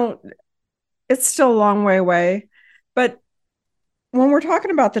 it's still a long way away. But when we're talking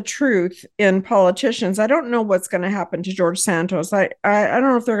about the truth in politicians, I don't know what's going to happen to George Santos. I don't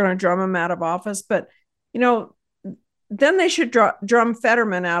know if they're going to drum him out of office, but then they should drum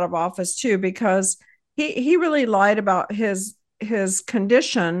Fetterman out of office too, because he really lied about his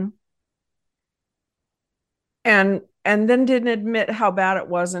condition, and then didn't admit how bad it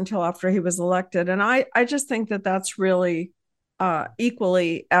was until after he was elected. And I just think that that's really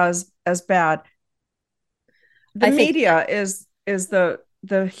equally as bad. The media is the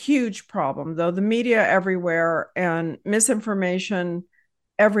huge problem, though. The media everywhere and misinformation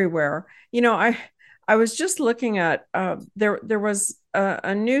everywhere. I was just looking at there was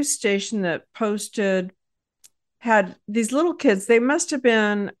a news station that had these little kids. They must have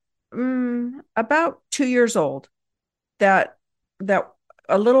been about 2 years old, that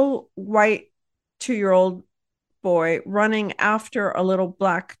a little white 2-year-old boy running after a little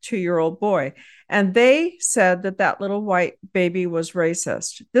black 2-year-old boy. And they said that little white baby was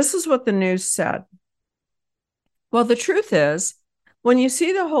racist. This is what the news said. Well, the truth is, when you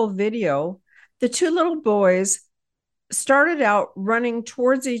see the whole video, the two little boys started out running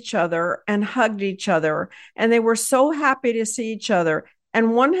towards each other and hugged each other. And they were so happy to see each other.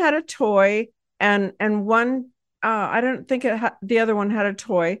 And one had a toy, and one, I don't think the other one had a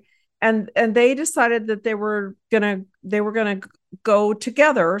toy. And they decided that they were gonna go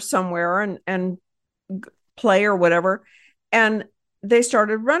together somewhere and play or whatever. And they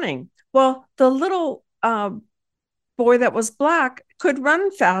started running. Well, the little boy that was black could run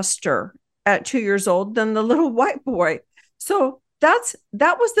faster at 2 years old than the little white boy. So that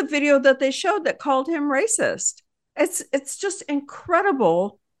was the video that they showed that called him racist. It's just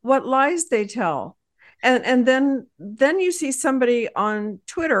incredible what lies they tell. And then you see somebody on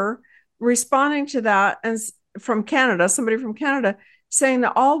Twitter responding to that, and somebody from Canada saying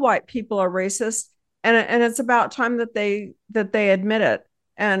that all white people are racist, and it's about time that they admit it.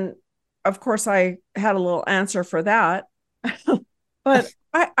 And of course I had a little answer for that. But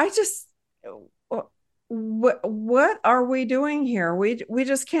I just, what are we doing here? We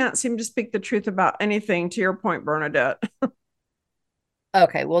just can't seem to speak the truth about anything, to your point, Bernadette.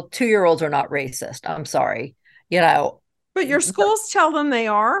 Okay, well, 2-year-olds are not racist. I'm sorry. But your schools tell them they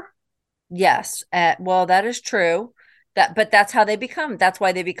are. Yes. Well, that is true. But that's how that's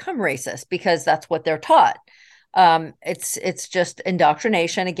why they become racist, because that's what they're taught. It's just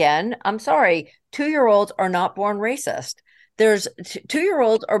indoctrination again. I'm sorry. 2-year-olds are not born racist. There's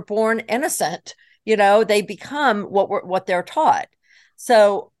 2-year-olds are born innocent. They become what they're taught.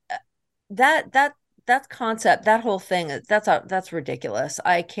 So that's that concept, that whole thing, that's ridiculous.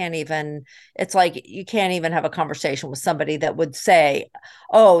 I can't even, it's like you can't even have a conversation with somebody that would say,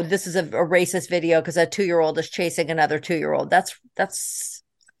 oh, this is a racist video because a 2-year-old is chasing another 2-year-old. That's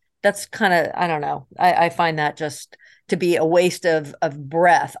kind of, I don't know. I find that just to be a waste of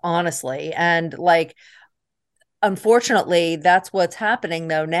breath, honestly. And like, unfortunately, that's what's happening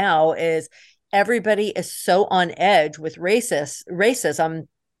though now is everybody is so on edge with racism.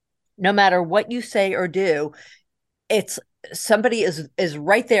 No matter what you say or do, it's somebody is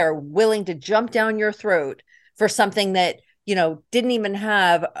right there willing to jump down your throat for something that, you know, didn't even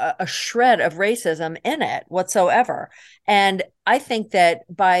have a shred of racism in it whatsoever. And I think that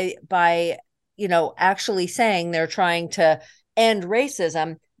by you know, actually saying they're trying to end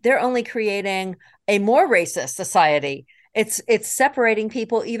racism, they're only creating a more racist society. It's separating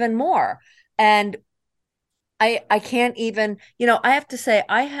people even more. And I can't even, you know, I have to say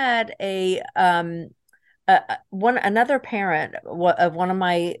I had another parent of one of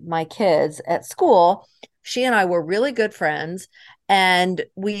my kids at school. She and I were really good friends, and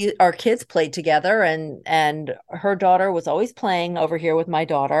our kids played together, and her daughter was always playing over here with my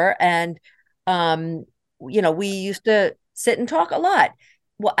daughter, and you know, we used to sit and talk a lot.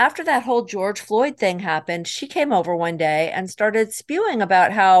 Well, after that whole George Floyd thing happened, she came over one day and started spewing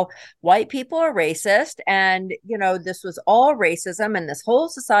about how white people are racist, and you know, this was all racism, and this whole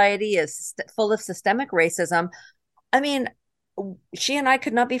society is full of systemic racism. I mean, she and I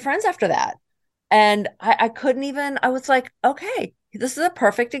could not be friends after that. And I couldn't even, I was like, okay, this is a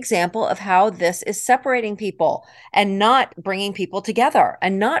perfect example of how this is separating people and not bringing people together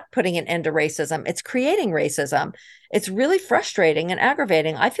and not putting an end to racism. It's creating racism. It's really frustrating and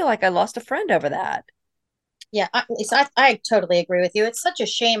aggravating. I feel like I lost a friend over that. Yeah, I totally agree with you. It's such a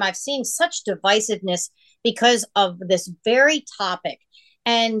shame. I've seen such divisiveness because of this very topic.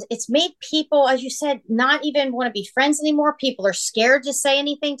 And it's made people, as you said, not even want to be friends anymore. People are scared to say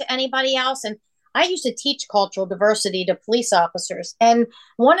anything to anybody else. And I used to teach cultural diversity to police officers. And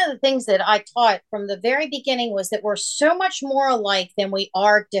one of the things that I taught from the very beginning was that we're so much more alike than we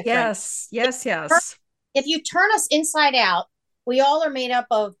are different. Yes. If you turn us inside out, we all are made up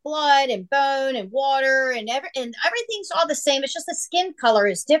of blood and bone and water, and everything's all the same. It's just the skin color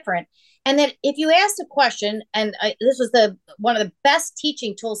is different. And that if you ask a question, and this was one of the best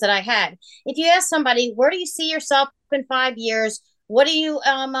teaching tools that I had. If you ask somebody, where do you see yourself in 5 years? What do you,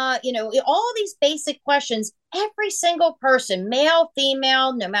 you know, all these basic questions, every single person, male,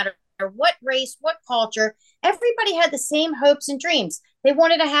 female, no matter what race, what culture, everybody had the same hopes and dreams. They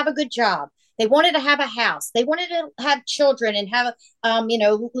wanted to have a good job. They wanted to have a house. They wanted to have children and have, you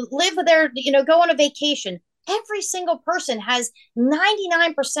know, live there, you know, go on a vacation. Every single person has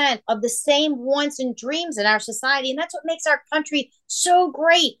 99% of the same wants and dreams in our society. And that's what makes our country so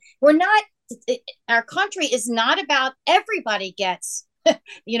great. Our country is not about everybody gets,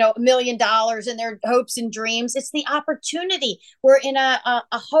 you know, $1 million in their hopes and dreams. It's the opportunity. We're in a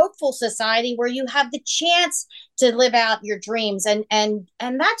hopeful society where you have the chance to live out your dreams. And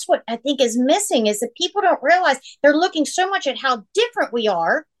that's what I think is missing, is that people don't realize they're looking so much at how different we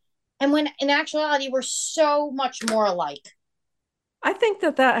are. And when in actuality, we're so much more alike. I think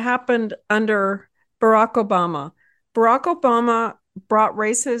that happened under Barack Obama. Barack Obama brought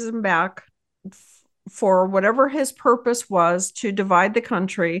racism back for whatever his purpose was, to divide the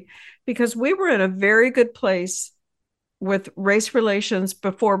country, because we were in a very good place with race relations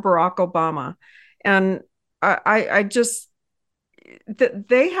before Barack Obama. And I just,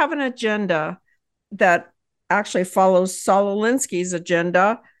 they have an agenda that actually follows Saul Alinsky's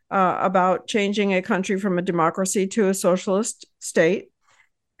agenda about changing a country from a democracy to a socialist state.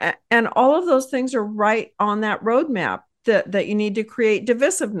 And all of those things are right on that roadmap, that you need to create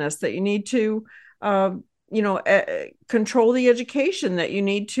divisiveness, that you need to, control the education, that you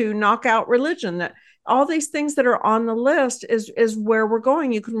need to knock out religion, that all these things that are on the list is where we're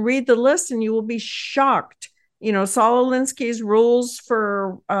going. You can read the list and you will be shocked. You know, Saul Alinsky's rules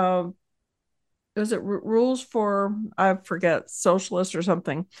for, rules for, I forget, socialist or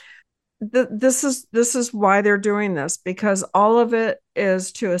something. This is why they're doing this, because all of it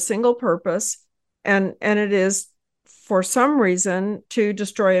is to a single purpose, and it is for some reason to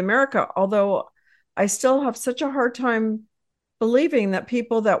destroy America. Although I still have such a hard time believing that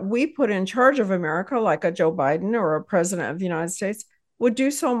people that we put in charge of America, like a Joe Biden or a president of the United States, would do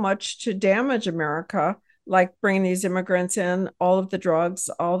so much to damage America, like bringing these immigrants in, all of the drugs,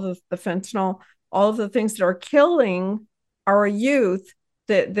 all of the fentanyl, all of the things that are killing our youth.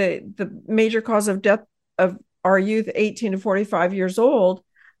 The major cause of death of our youth, 18 to 45 years old,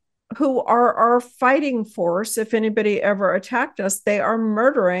 who are our fighting force. If anybody ever attacked us, they are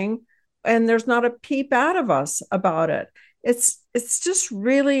murdering and there's not a peep out of us about it. It's just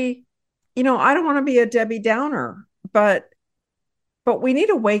really, I don't want to be a Debbie Downer, but we need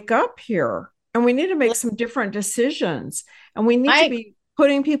to wake up here, and we need to make some different decisions, and we need to be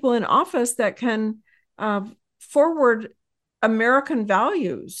putting people in office that can forward American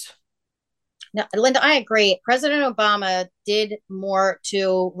values. No, Linda, I agree. President Obama did more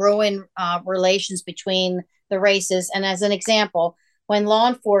to ruin relations between the races. And as an example, when law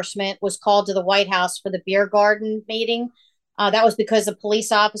enforcement was called to the White House for the beer garden meeting, that was because a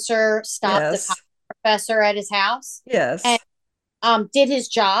police officer stopped the college professor at his house. Yes. And did his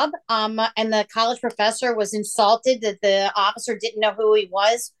job. And the college professor was insulted that the officer didn't know who he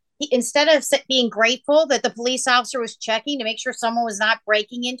was. Instead of being grateful that the police officer was checking to make sure someone was not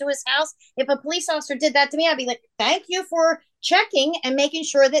breaking into his house, if a police officer did that to me, I'd be like, thank you for checking and making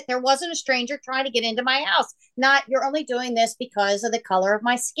sure that there wasn't a stranger trying to get into my house. Not, you're only doing this because of the color of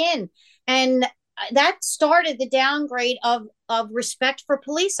my skin. And that started the downgrade of respect for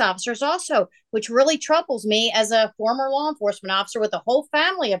police officers also, which really troubles me as a former law enforcement officer with a whole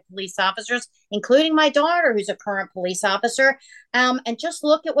family of police officers, including my daughter, who's a current police officer. And just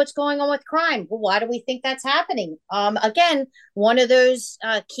look at what's going on with crime. Well, why do we think that's happening? Again, one of those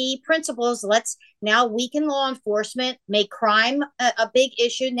key principles, let's now weaken law enforcement, make crime a big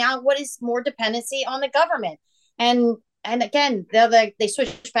issue. Now, what is more dependency on the government? And again, they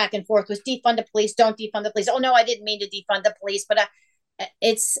switch back and forth with defund the police, don't defund the police. Oh, no, I didn't mean to defund the police. But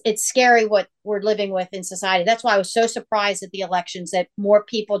it's scary what we're living with in society. That's why I was so surprised at the elections that more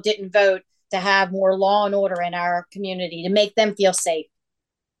people didn't vote to have more law and order in our community, to make them feel safe.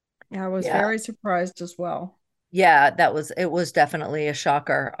 Yeah, I was very surprised as well. Yeah, it was definitely a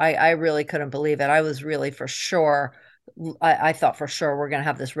shocker. I really couldn't believe it. I was really for sure. I thought for sure we're going to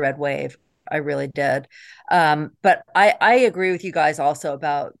have this red wave. I really did. But I agree with you guys also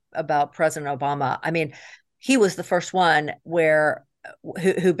about President Obama. I mean, he was the first one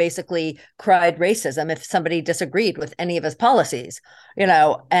who basically cried racism if somebody disagreed with any of his policies,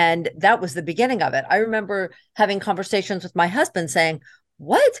 and that was the beginning of it. I remember having conversations with my husband saying,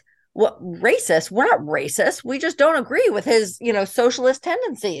 what racist? We're not racist. We just don't agree with his, socialist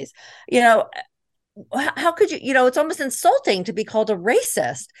tendencies, How could you, it's almost insulting to be called a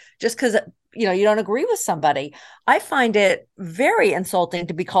racist just because, you don't agree with somebody. I find it very insulting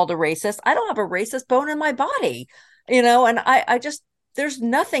to be called a racist. I don't have a racist bone in my body, and I just, there's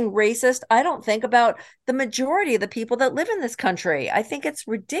nothing racist, I don't think, about the majority of the people that live in this country. I think it's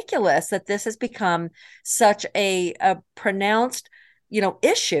ridiculous that this has become such a pronounced,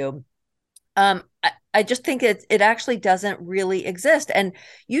 issue. I just think it actually doesn't really exist. And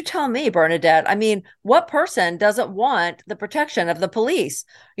you tell me, Bernadette, I mean, what person doesn't want the protection of the police?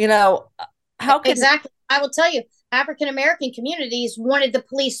 How can exactly? I will tell you, African-American communities wanted the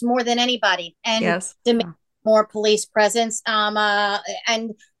police more than anybody, and demand more police presence.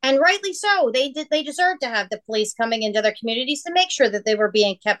 And rightly so. They deserve to have the police coming into their communities to make sure that they were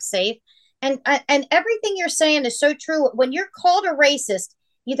being kept safe. And everything you're saying is so true. When you're called a racist,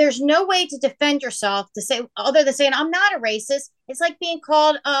 there's no way to defend yourself to say other than saying I'm not a racist. It's like being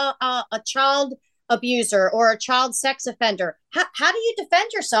called a child abuser or a child sex offender. How do you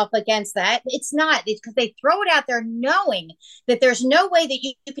defend yourself against that? It's because they throw it out there knowing that there's no way that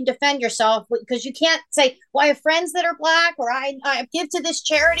you can defend yourself, because you can't say, well, I have friends that are black, or I give to this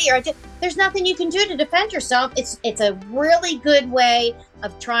charity, or there's nothing you can do to defend yourself. It's a really good way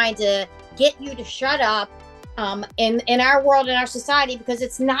of trying to get you to shut up in our world, in our society, because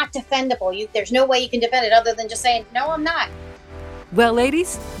it's not defendable. There's no way you can defend it other than just saying, no, I'm not. Well,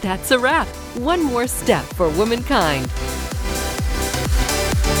 ladies, that's a wrap. One more step for womankind.